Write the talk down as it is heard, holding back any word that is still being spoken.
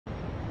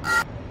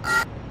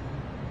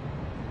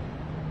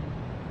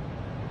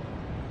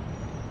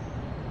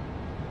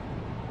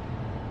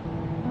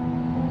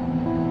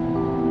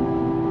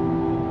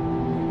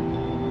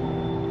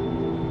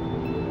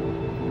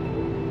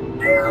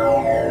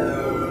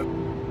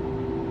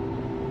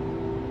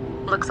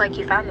Looks like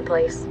you found the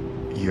place.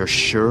 You're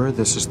sure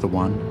this is the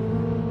one?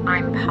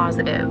 I'm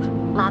positive.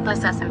 Latha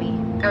Sesame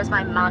goes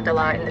by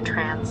Magdala in the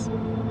trance.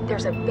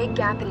 There's a big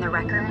gap in the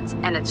records,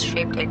 and it's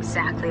shaped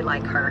exactly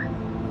like her.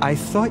 I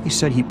thought you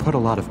said he put a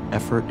lot of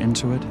effort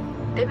into it?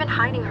 They've been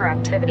hiding her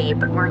activity,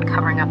 but weren't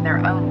covering up their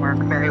own work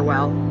very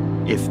well.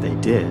 If they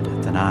did,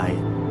 then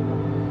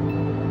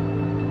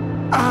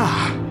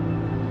Ah!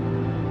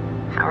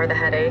 How are the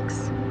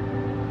headaches?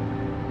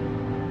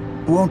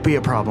 Won't be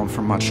a problem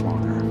for much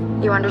longer.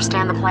 You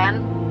understand the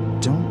plan?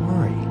 Don't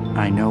worry.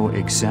 I know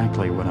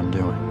exactly what I'm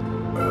doing.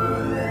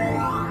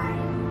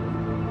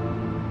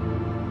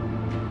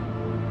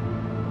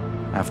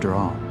 After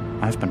all,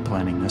 I've been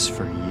planning this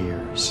for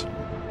years.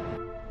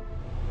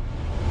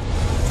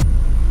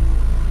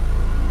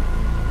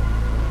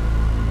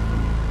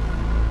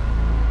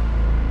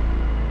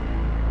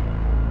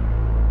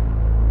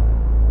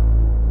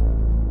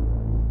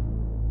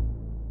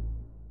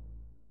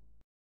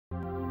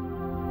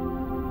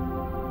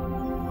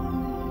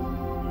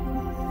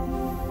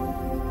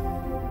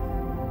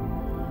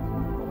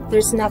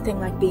 There's nothing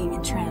like being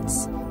in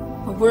trance.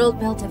 A world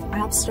built of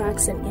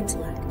abstracts and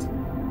intellect,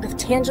 of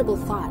tangible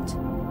thought,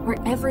 where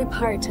every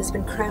part has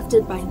been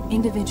crafted by an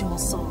individual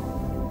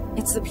soul.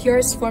 It's the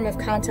purest form of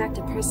contact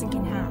a person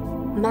can have,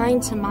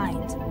 mind to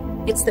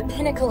mind. It's the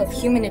pinnacle of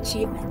human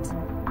achievement.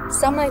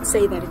 Some might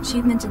say that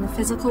achievement in the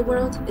physical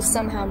world is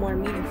somehow more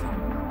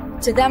meaningful.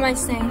 To them I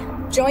say,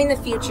 join the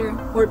future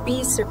or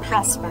be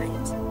surpassed by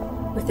it.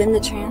 Within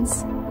the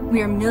trance,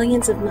 we are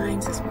millions of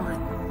minds as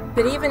one.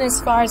 But even as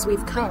far as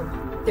we've come,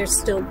 there's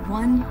still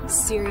one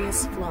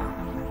serious flaw.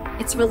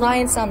 Its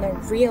reliance on the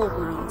real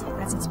world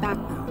as its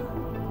backbone.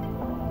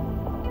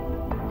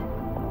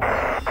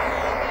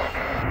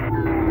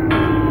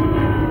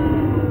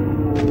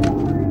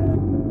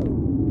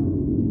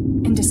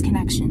 And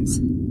disconnections.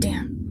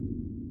 Damn.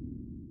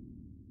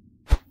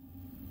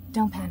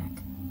 Don't panic.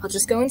 I'll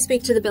just go and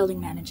speak to the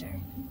building manager.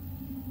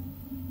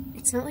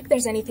 It's not like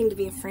there's anything to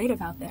be afraid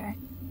of out there.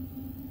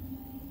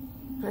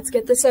 Let's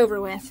get this over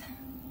with.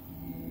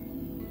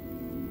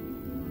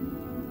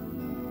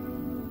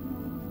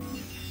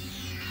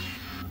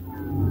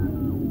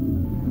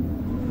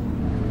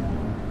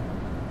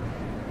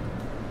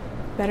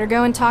 Better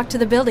go and talk to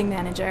the building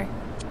manager.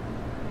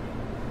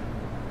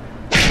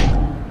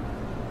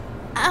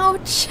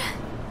 Ouch!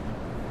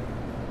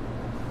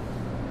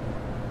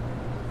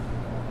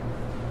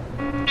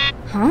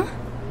 Huh?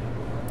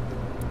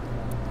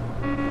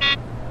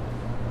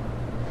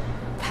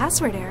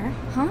 Password error,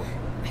 huh?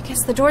 I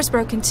guess the door's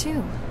broken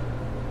too.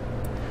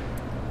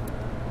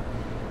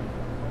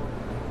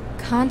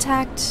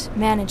 Contact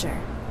manager.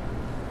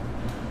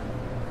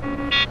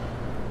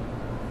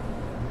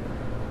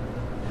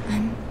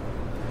 I'm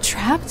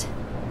trapped?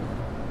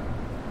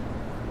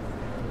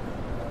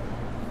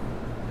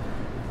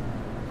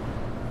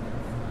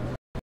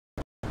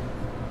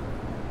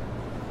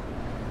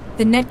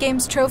 The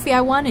NetGames trophy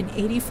I won in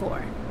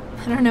 '84.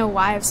 I don't know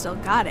why I've still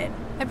got it.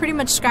 I pretty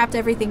much scrapped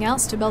everything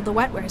else to build the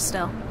wetware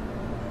still.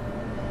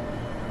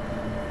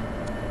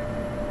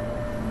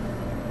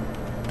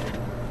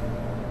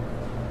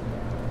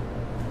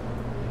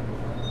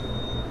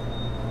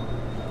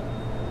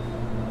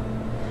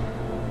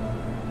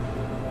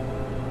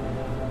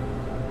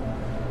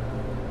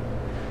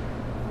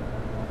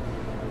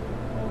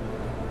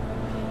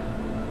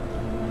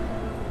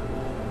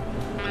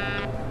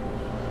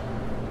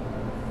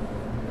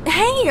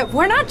 Hey,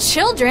 we're not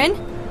children!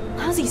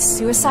 Lousy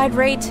suicide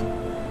rate.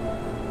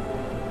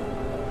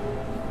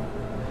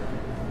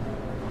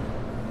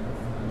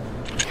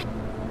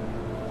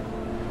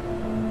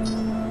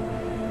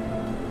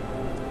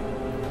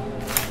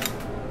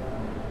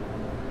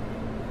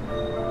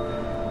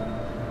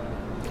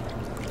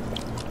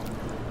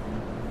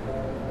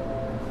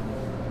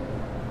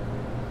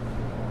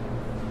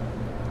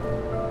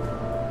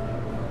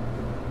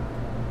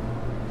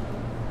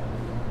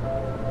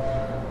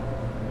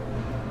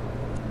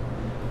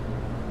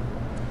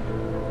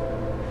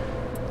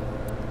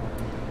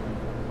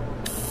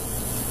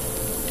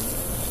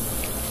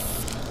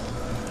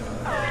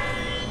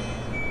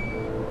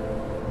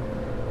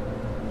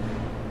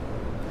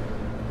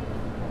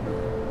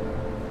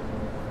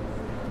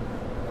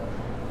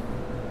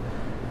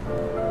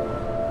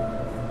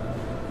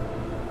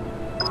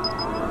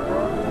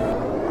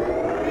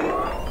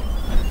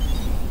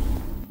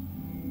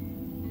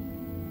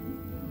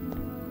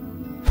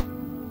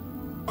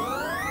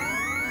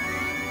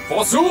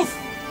 Forsooth,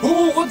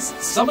 who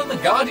wouldst summon the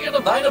guardian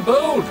of thine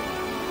abode?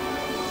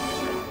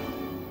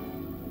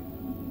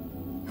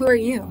 Who are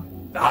you?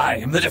 I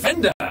am the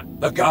defender,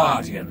 the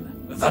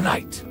guardian, the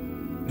knight.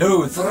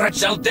 No threat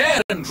shall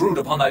dare intrude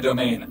upon thy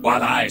domain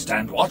while I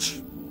stand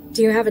watch.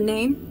 Do you have a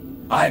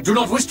name? I do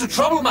not wish to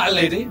trouble my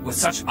lady with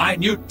such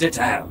minute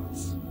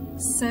details.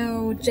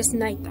 So, just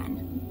night then.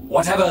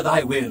 Whatever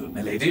thy will,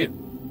 milady.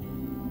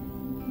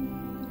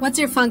 What's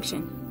your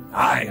function?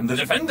 I am the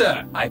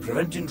defender. I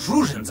prevent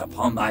intrusions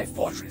upon thy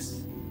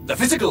fortress. The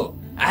physical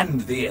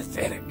and the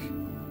etheric.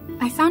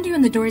 I found you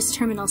in the door's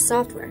terminal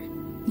software.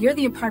 You're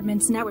the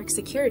apartment's network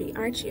security,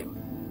 aren't you?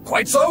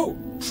 Quite so.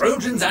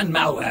 Trojans and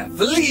malware,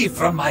 flee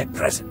from my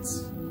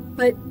presence.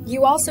 But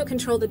you also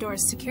control the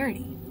door's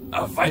security.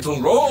 A vital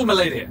role,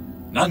 milady.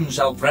 None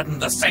shall threaten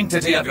the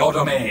sanctity of your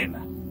domain.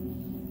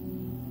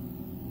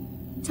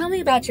 Tell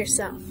me about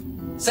yourself.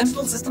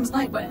 Sentinel Systems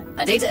Nightwear,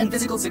 a data and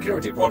physical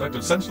security product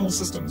of Sentinel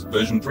Systems,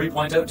 version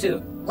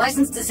 3.02.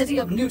 Licensed to City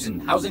of Newton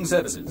Housing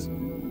Services.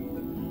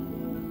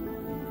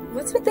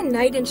 What's with the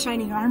knight in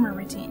shiny armor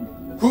routine?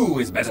 Who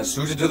is better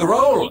suited to the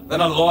role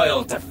than a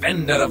loyal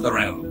defender of the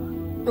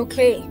realm?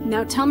 Okay,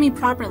 now tell me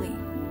properly.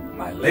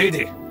 My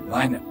lady,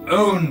 thine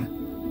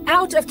own...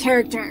 Out of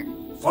character!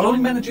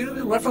 Following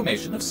managerial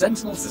reformation of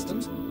Sentinel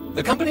Systems,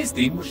 the company's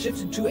theme was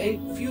shifted to a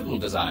feudal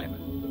design.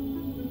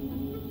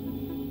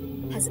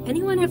 Has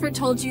anyone ever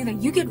told you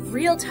that you get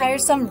real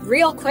tiresome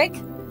real quick?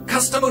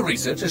 Customer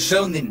research has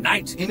shown the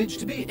knight image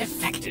to be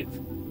effective.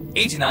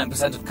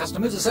 89% of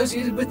customers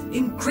associated with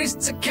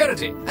increased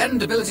security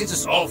and ability to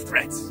solve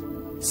threats.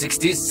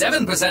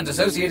 67%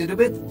 associated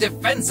with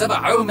defense of a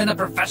home in a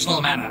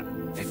professional manner.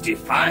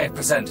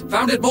 55%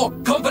 found it more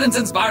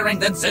confidence-inspiring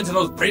than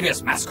Sentinel's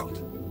previous mascot.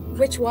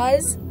 Which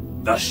was?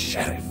 The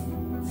Sheriff.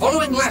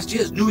 Following last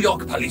year's New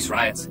York police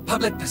riots,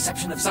 public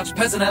perception of such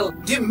personnel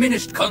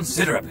diminished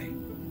considerably.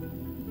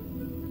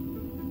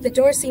 The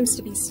door seems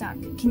to be stuck.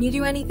 Can you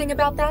do anything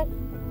about that?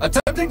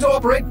 Attempting to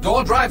operate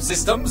door drive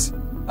systems.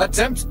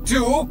 Attempt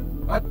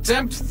 2.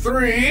 Attempt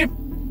 3.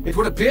 It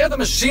would appear the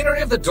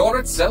machinery of the door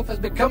itself has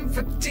become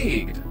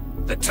fatigued.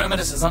 The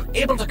terminus is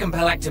unable to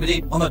compel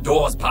activity on the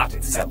door's part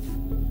itself.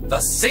 The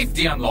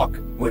safety unlock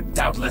would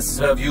doubtless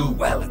serve you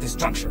well at this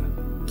juncture.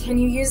 Can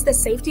you use the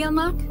safety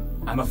unlock?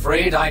 I'm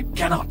afraid I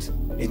cannot.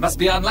 It must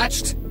be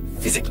unlatched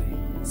physically.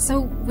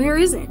 So where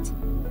is it?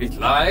 It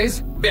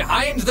lies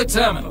behind the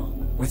terminal.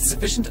 With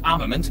sufficient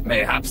armament,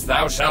 mayhaps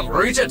thou shalt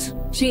reach it.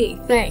 Gee,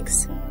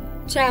 thanks.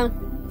 Ciao.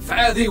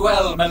 Fare thee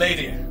well, my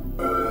lady.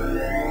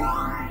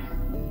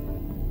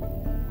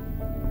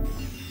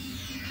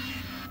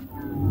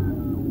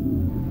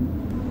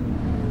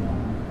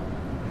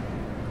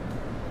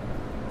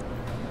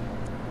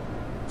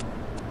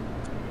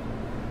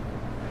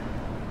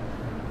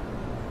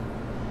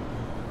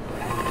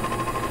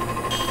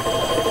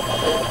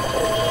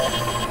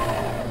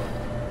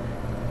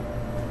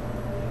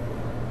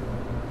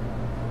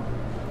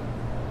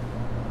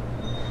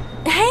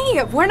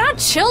 Hey, we're not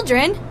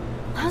children!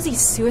 How's the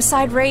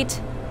suicide rate?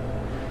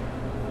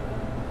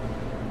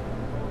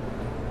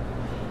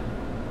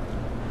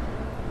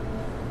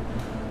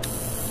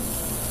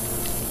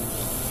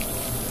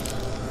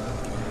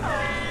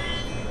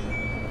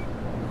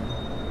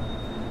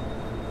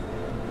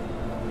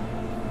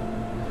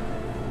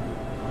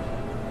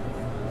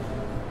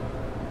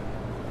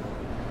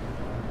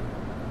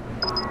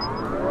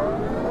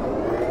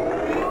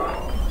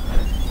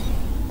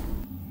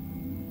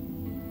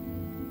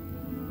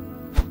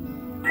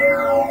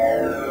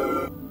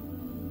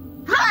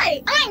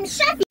 Hi, I'm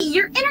Chefy,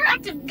 your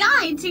interactive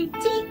guide to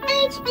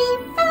THB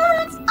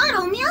Foods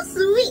Auto Meal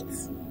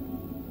Sweets.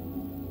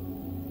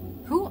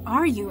 Who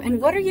are you, and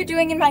what are you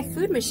doing in my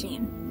food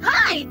machine?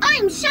 Hi,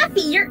 I'm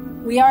Chefy, your...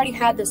 We already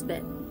had this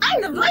bit.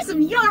 I'm the voice of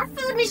your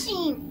food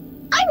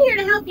machine. I'm here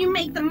to help you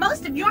make the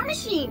most of your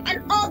machine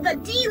and all the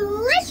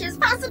delicious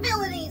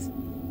possibilities.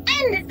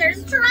 And if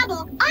there's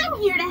trouble, I'm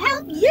here to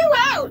help you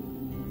out.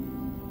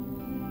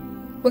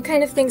 What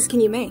kind of things can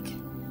you make?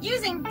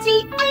 Using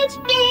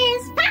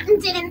THB's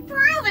patented and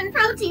proven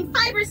protein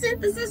fiber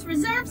synthesis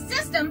reserve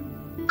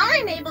system,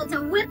 I'm able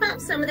to whip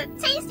up some of the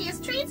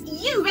tastiest treats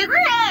you've ever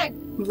had.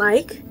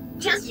 Like?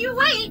 Just you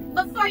wait.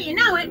 Before you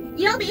know it,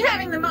 you'll be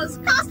having the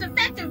most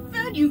cost-effective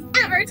food you've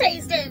ever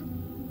tasted.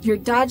 You're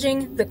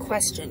dodging the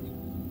question.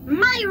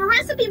 My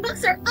recipe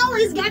books are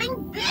always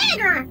getting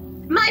bigger.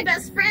 My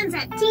best friends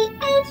at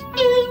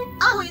THB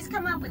always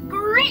come up with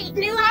great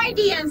new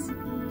ideas.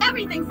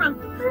 Everything from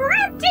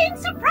protein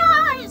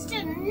surprise to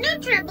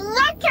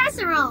Nutri-Blood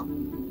casserole.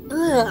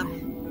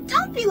 Ugh.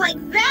 Don't be like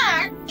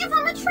that. Give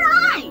them a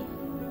try.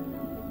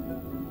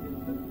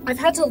 I've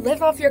had to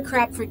live off your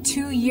crap for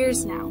 2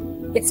 years now.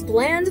 It's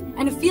bland,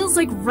 and it feels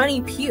like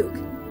runny puke.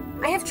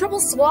 I have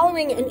trouble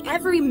swallowing, and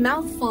every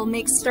mouthful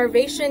makes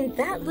starvation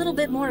that little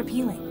bit more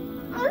appealing.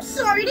 I'm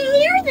sorry to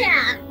hear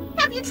that.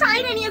 Have you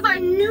tried any of our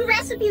new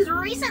recipes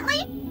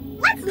recently?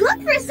 Let's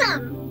look for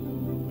some.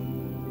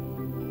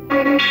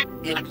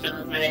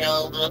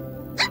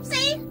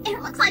 Oopsie!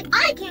 It looks like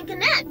I can't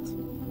connect.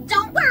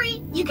 Don't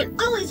worry, you can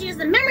always use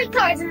the memory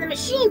cards in the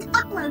machine to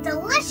upload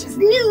delicious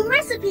new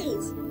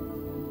recipes.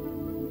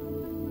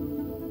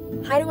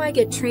 How do I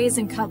get trays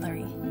and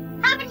cutlery?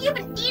 Haven't you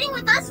been eating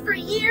with us for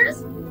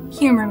years?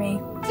 Humor me.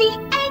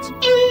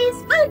 THE's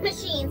food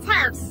machines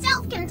have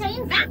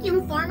self-contained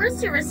vacuum formers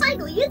to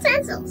recycle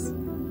utensils.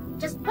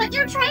 Just put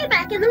your tray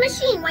back in the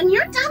machine when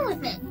you're done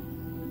with it.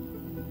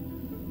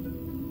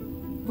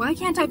 Why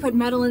can't I put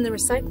metal in the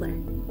recycler?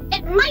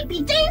 It might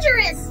be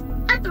dangerous!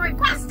 At the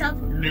request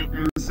of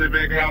Newton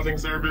Civic Housing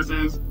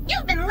Services.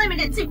 you've been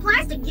limited to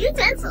plastic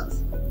utensils.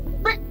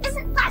 But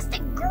isn't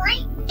plastic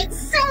great? It's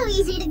so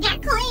easy to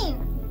get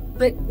clean.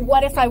 But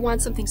what if I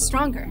want something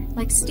stronger,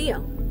 like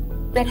steel?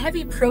 That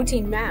heavy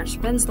protein mash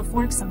bends the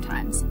fork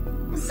sometimes.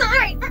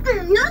 Sorry,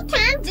 no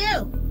can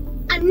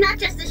do. I'm not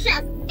just a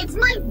chef. It's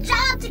my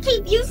job to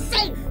keep you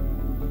safe.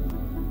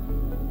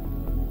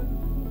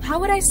 How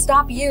would I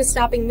stop you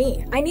stopping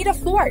me? I need a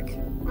fork.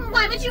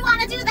 Why would you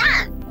want to do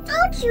that?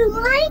 Don't you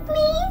like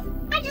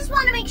me? I just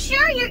want to make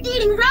sure you're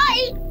eating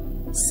right.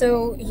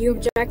 So, you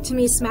object to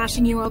me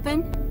smashing you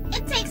open?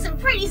 It takes some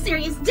pretty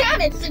serious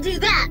damage to do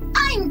that.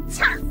 I'm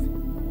tough.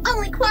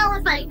 Only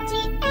qualified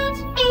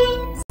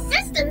THE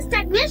systems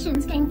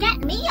technicians can get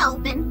me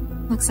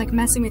open. Looks like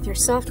messing with your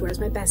software is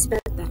my best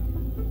bet then.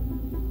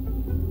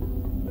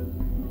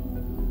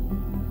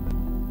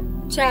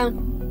 Ciao.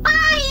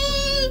 Bye!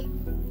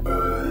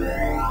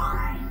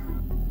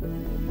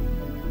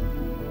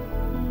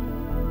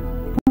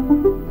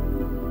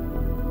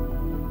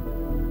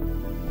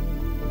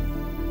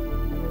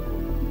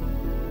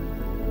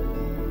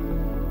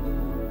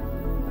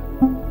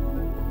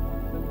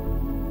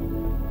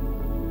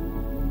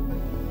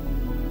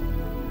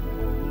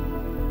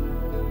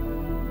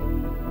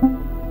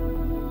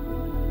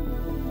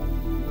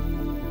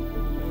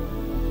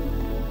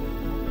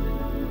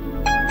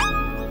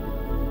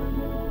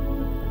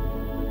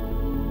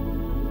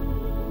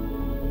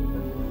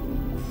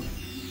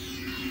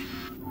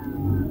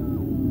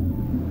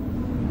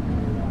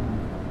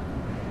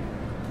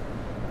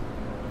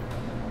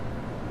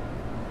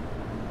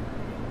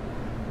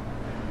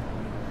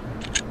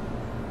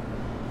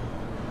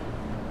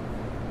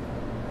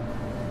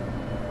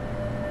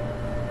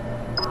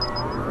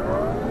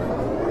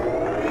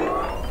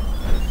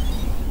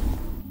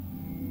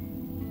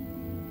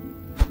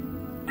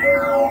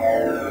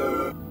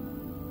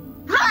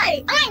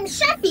 Hi, I'm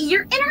Chefy,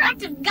 your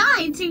interactive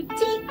guide to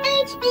THE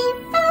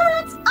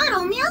Foods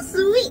Auto Meal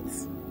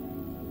Sweets.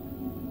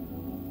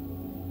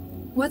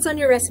 What's on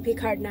your recipe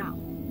card now?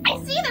 I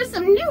see there's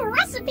some new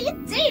recipe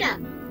data.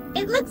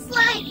 It looks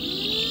like...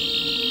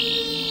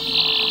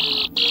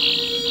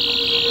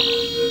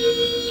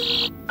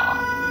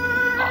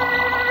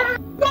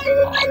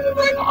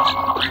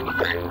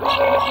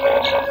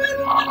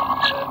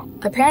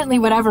 Apparently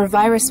whatever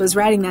virus was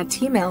writing that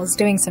T-mail is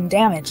doing some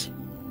damage.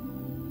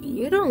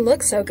 You don't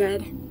look so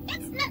good.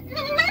 It's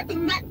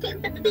nothing that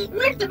can be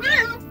worked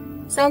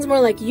around. Sounds more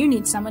like you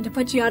need someone to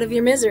put you out of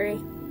your misery.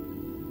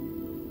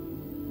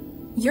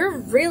 You're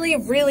really,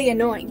 really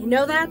annoying, you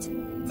know that?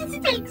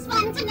 It takes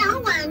one to know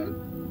one.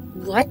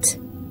 What?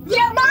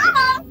 Your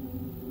mama!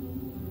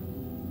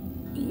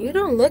 You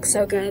don't look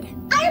so good.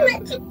 I'm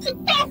a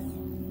chef.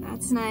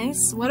 That's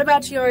nice. What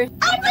about your...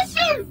 I'm a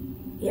chef.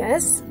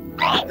 Yes?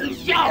 I'm a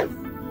chef.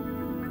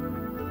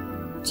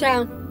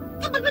 Ciao.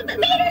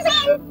 Meters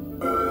in.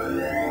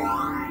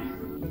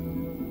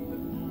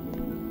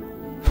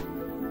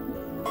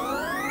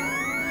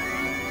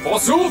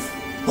 Forsooth,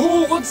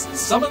 who wouldst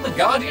summon the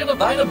guardian of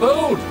thine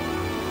abode?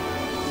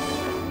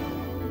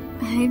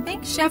 I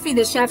think Chefy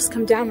the chef's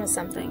come down with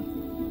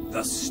something.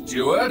 The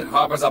steward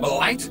harbors a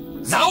blight?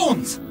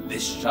 Zounds!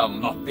 This shall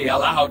not be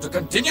allowed to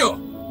continue!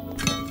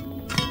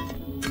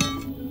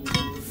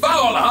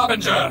 Foul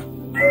harbinger!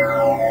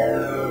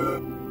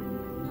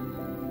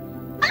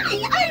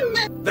 I'm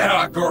the... There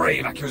are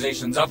grave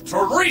accusations of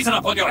treason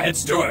upon your head,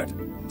 steward!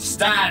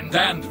 Stand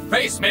and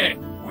face me!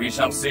 We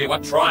shall see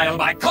what trial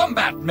by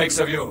combat makes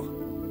of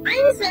you!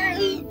 I'm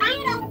sorry.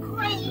 I don't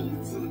quite...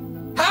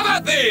 Have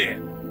at thee!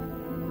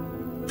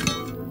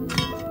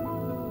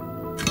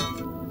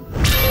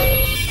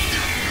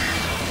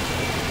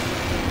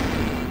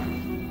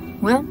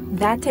 Well,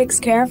 that takes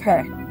care of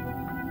her.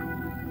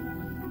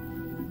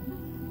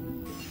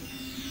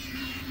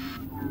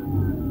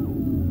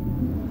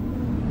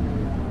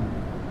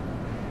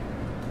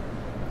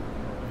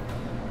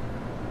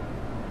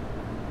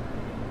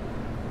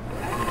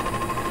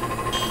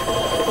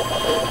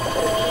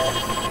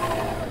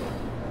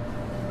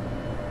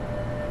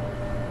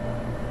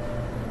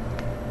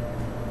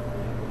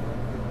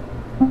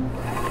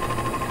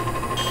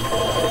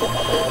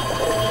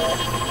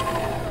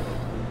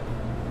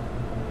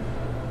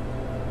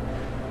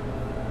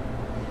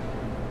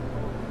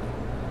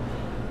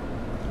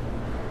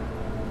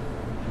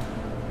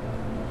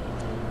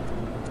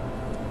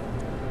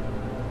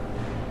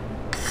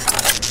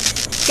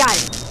 Got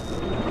it.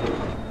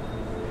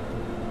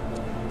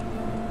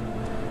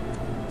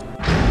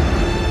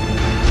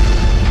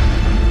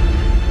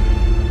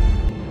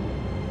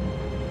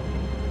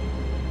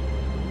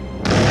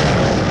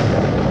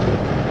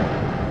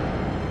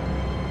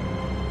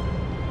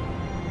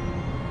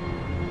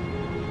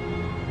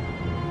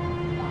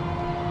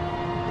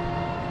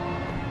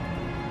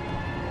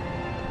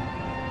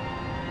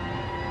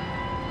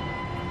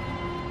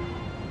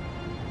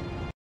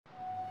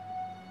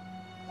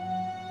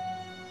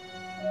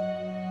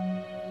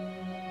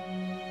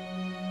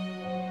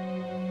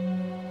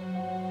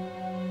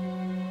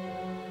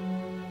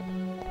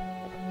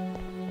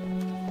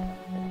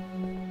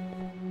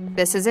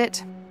 This is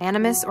it.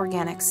 Animus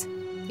Organics.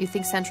 You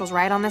think Central's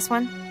right on this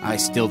one? I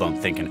still don't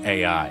think an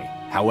AI,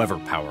 however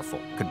powerful,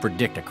 could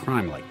predict a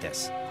crime like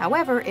this.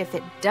 However, if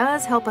it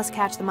does help us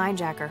catch the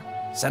mindjacker.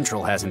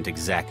 Central hasn't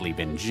exactly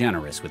been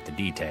generous with the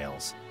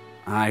details.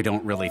 I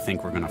don't really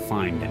think we're gonna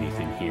find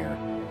anything here.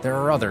 There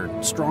are other,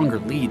 stronger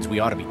leads we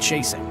ought to be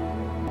chasing.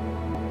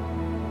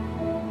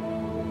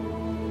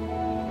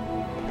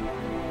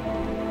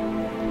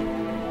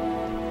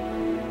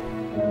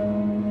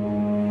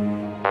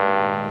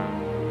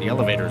 The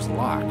elevator's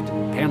locked.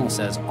 Panel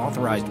says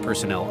authorized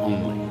personnel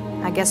only.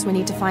 I guess we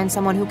need to find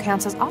someone who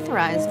counts as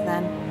authorized,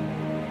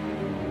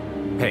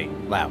 then. Hey,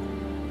 Lau.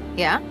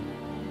 Yeah?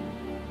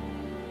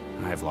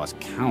 I've lost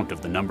count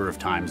of the number of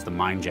times the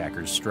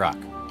mindjackers struck.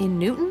 In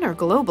Newton or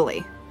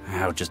globally?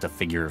 Oh, just a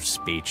figure of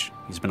speech.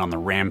 He's been on the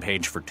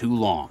rampage for too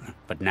long,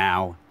 but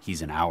now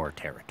he's in our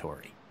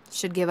territory.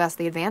 Should give us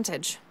the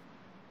advantage.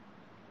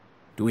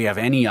 Do we have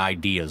any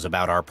ideas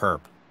about our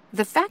perp?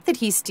 The fact that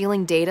he's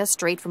stealing data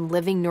straight from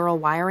living neural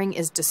wiring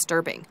is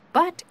disturbing,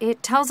 but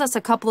it tells us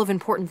a couple of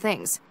important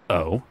things.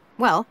 Oh?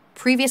 Well,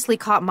 previously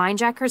caught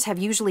mindjackers have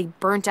usually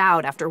burnt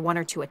out after one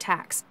or two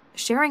attacks.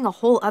 Sharing a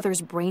whole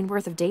other's brain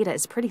worth of data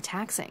is pretty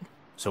taxing.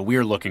 So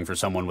we're looking for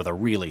someone with a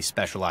really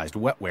specialized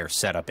wetware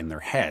setup in their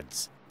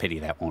heads. Pity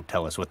that won't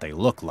tell us what they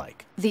look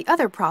like. The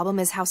other problem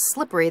is how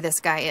slippery this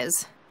guy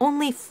is.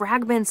 Only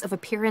fragments of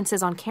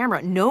appearances on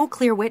camera, no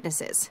clear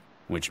witnesses.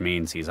 Which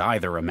means he's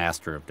either a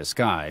master of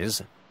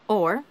disguise,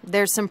 or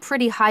there's some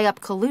pretty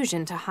high-up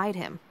collusion to hide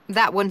him.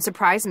 That wouldn't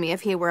surprise me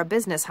if he were a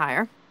business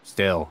hire.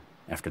 Still,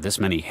 after this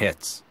many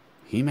hits,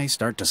 he may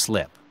start to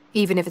slip.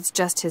 Even if it's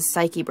just his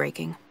psyche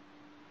breaking.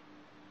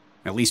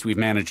 At least we've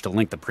managed to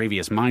link the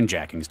previous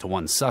mindjackings to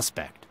one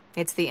suspect.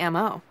 It's the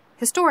MO.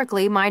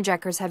 Historically,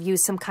 mindjackers have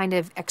used some kind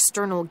of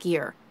external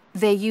gear.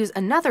 They use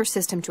another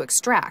system to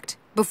extract,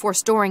 before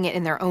storing it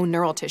in their own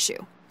neural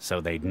tissue.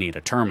 So they'd need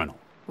a terminal.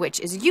 Which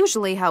is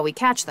usually how we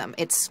catch them.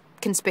 It's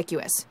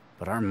conspicuous.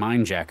 But are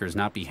mindjackers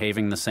not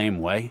behaving the same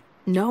way?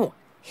 No.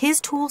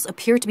 His tools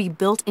appear to be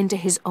built into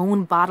his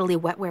own bodily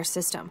wetware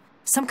system.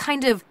 Some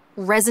kind of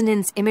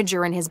resonance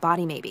imager in his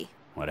body, maybe.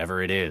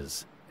 Whatever it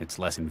is, it's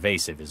less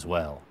invasive as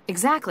well.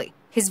 Exactly.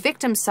 His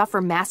victims suffer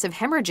massive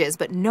hemorrhages,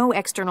 but no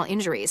external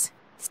injuries.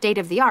 State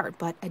of the art,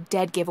 but a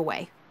dead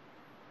giveaway.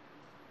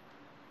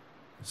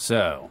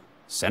 So,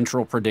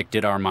 Central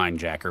predicted our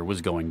mindjacker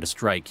was going to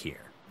strike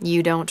here.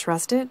 You don't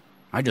trust it?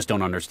 I just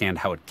don't understand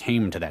how it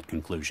came to that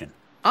conclusion.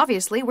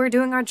 Obviously, we're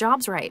doing our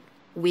jobs right.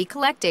 We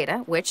collect data,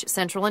 which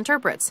Central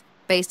interprets.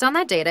 Based on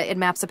that data, it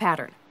maps a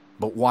pattern.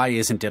 But why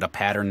isn't it a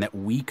pattern that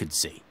we could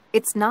see?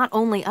 It's not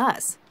only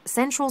us.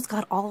 Central's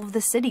got all of the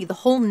city, the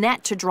whole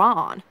net to draw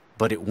on.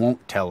 But it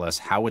won't tell us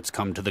how it's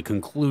come to the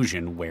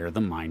conclusion where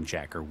the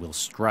mindjacker will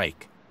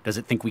strike. Does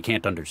it think we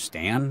can't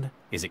understand?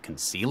 Is it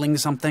concealing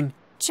something?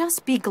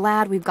 Just be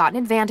glad we've got an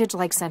advantage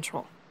like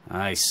Central.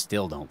 I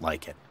still don't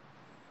like it.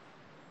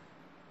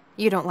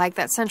 You don't like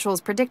that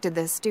Central's predicted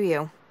this, do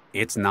you?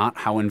 It's not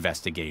how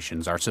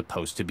investigations are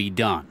supposed to be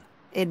done.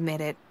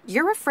 Admit it.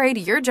 You're afraid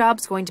your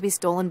job's going to be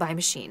stolen by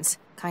machines.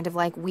 Kind of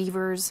like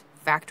weavers,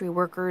 factory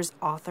workers,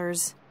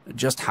 authors.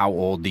 Just how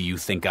old do you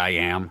think I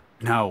am?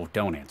 No,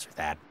 don't answer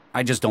that.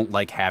 I just don't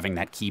like having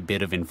that key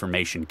bit of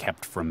information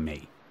kept from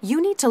me.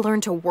 You need to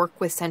learn to work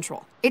with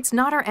Central. It's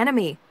not our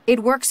enemy.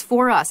 It works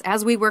for us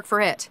as we work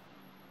for it.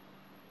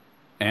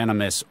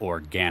 Animus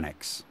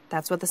Organics.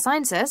 That's what the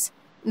sign says.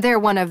 They're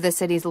one of the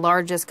city's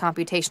largest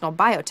computational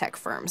biotech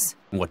firms.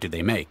 What do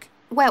they make?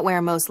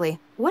 Wetware, mostly.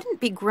 Wouldn't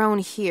be grown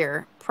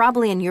here.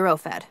 Probably in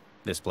Eurofed.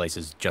 This place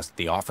is just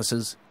the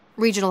offices?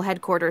 Regional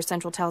headquarters,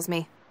 Central tells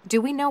me.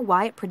 Do we know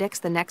why it predicts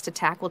the next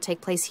attack will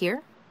take place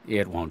here?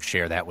 It won't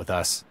share that with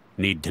us.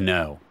 Need to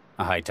know.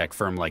 A high-tech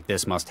firm like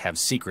this must have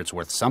secrets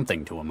worth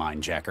something to a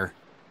mindjacker.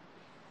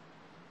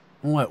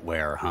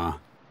 Wetware, huh?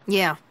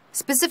 Yeah.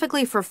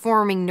 Specifically for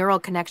forming neural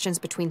connections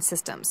between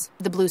systems.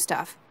 The blue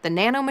stuff. The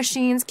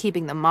nanomachines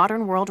keeping the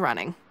modern world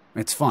running.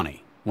 It's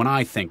funny. When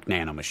I think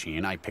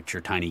nanomachine, I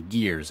picture tiny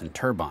gears and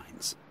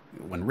turbines.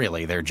 When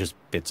really, they're just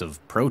bits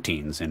of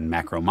proteins and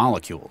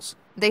macromolecules.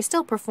 They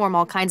still perform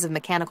all kinds of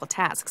mechanical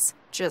tasks.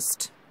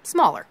 Just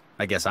smaller.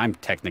 I guess I'm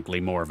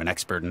technically more of an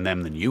expert in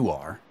them than you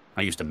are.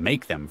 I used to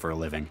make them for a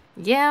living.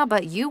 Yeah,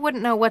 but you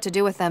wouldn't know what to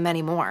do with them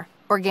anymore.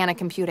 Organic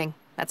computing.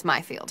 That's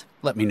my field.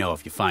 Let me know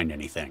if you find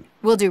anything.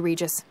 Will do,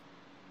 Regis.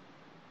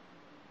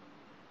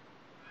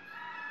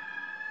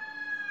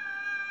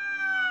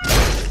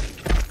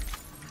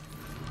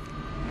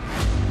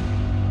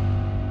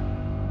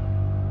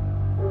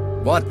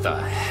 What the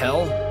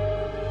hell?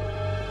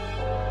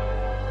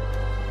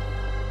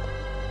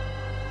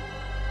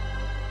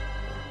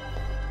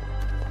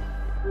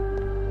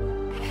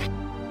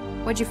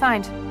 What'd you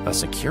find? A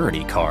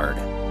security card.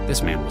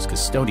 This man was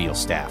custodial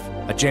staff,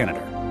 a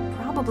janitor.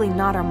 Probably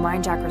not our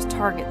mindjacker's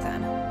target,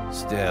 then.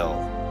 Still,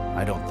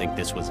 I don't think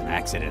this was an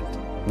accident.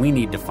 We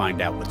need to find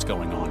out what's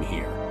going on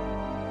here.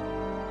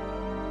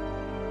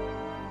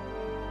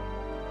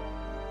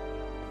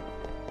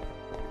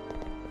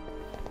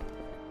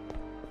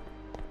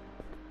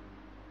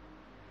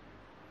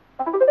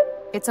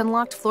 It's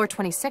unlocked floor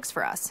 26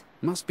 for us.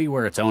 Must be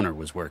where its owner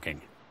was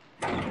working.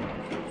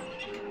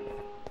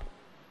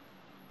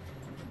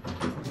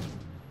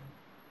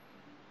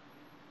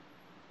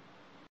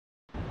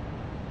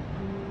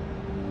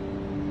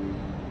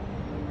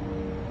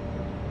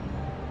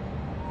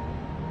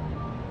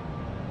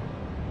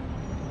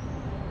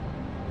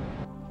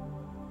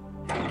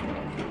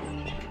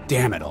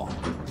 Damn it all.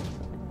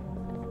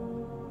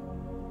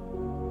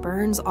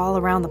 Burns all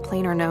around the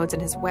planar nodes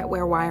and his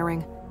wetware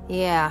wiring.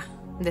 Yeah,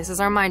 this is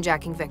our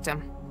mindjacking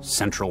victim.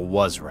 Central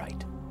was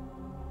right.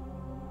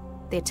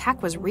 The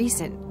attack was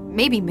recent,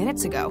 maybe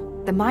minutes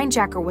ago. The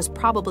mindjacker was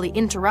probably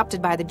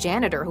interrupted by the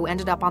janitor who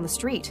ended up on the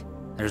street.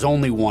 There's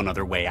only one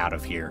other way out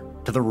of here,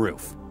 to the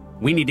roof.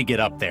 We need to get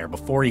up there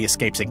before he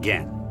escapes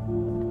again.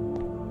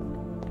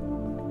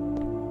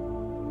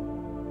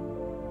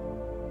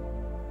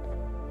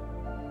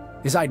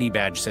 His ID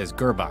badge says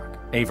Gerbach,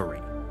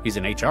 Avery. He's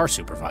an HR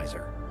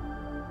supervisor.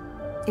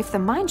 If the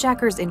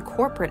mindjacker's in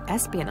corporate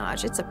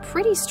espionage, it's a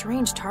pretty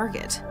strange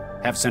target.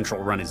 Have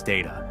Central run his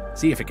data.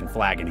 See if it can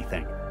flag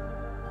anything.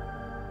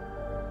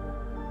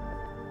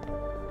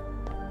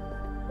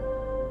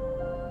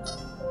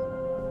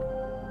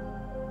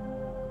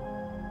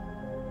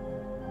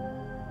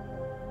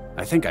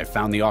 I think I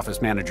found the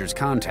office manager's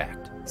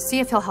contact. See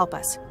if he'll help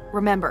us.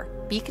 Remember,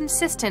 be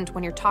consistent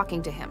when you're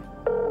talking to him.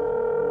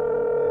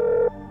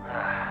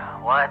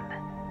 What?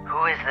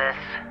 Who is this?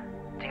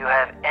 Do you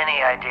have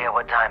any idea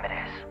what time it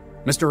is?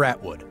 Mr.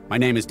 Atwood, my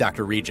name is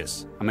Dr.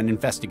 Regis. I'm an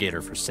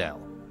investigator for Cell.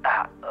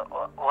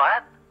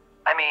 What?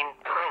 I mean,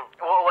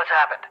 what's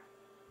happened?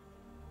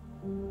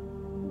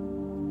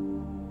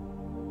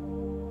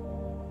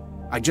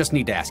 I just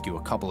need to ask you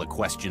a couple of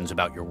questions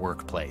about your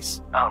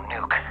workplace. Oh,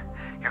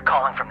 Nuke. You're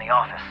calling from the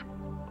office.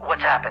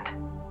 What's happened?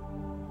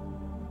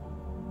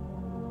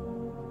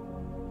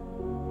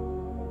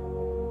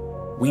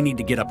 We need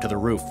to get up to the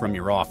roof from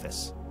your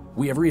office.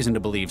 We have reason to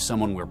believe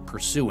someone we're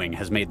pursuing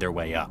has made their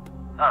way up.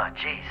 Oh,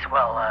 jeez.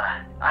 Well,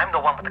 I'm the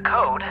one with the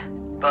code,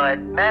 but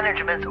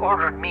management's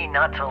ordered me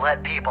not to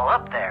let people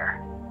up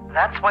there.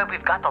 That's why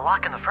we've got the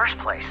lock in the first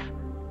place.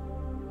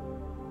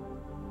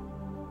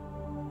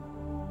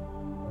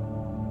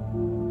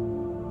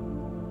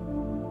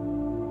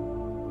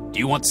 Do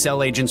you want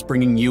Cell agents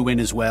bringing you in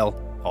as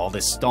well? All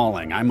this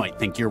stalling, I might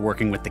think you're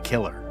working with the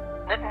killer.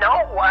 No,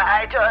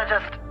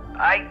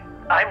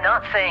 I'm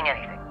not saying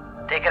anything.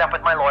 Take it up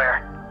with my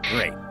lawyer.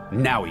 Great.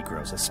 Now he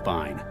grows a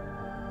spine.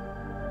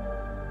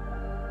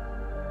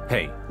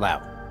 Hey,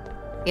 Lau.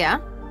 Yeah?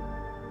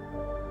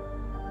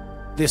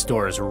 This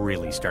door is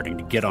really starting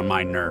to get on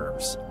my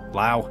nerves.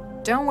 Lau?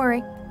 Don't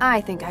worry.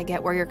 I think I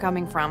get where you're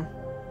coming from.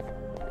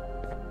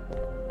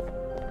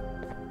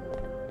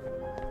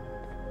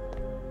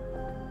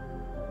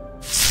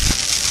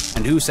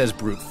 And who says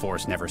brute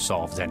force never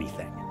solves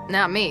anything?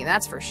 Not me,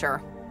 that's for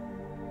sure.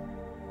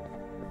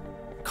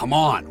 Come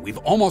on, we've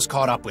almost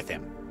caught up with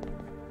him.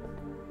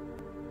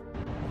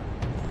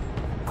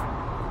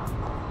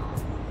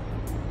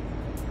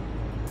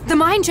 The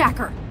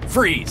mindjacker!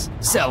 Freeze!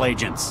 Cell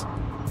agents!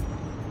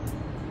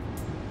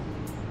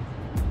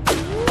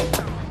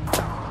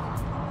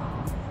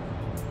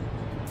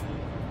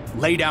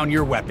 Lay down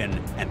your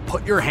weapon and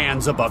put your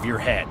hands above your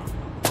head.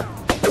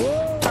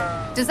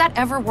 Does that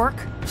ever work?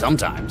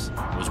 Sometimes.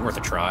 It was worth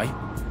a try.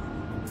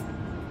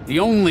 The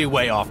only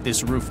way off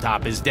this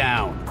rooftop is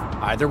down,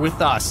 either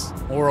with us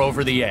or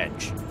over the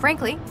edge.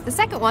 Frankly, the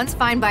second one's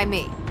fine by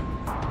me.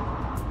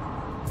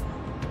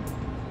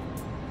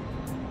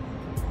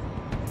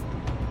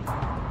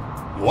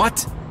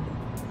 What?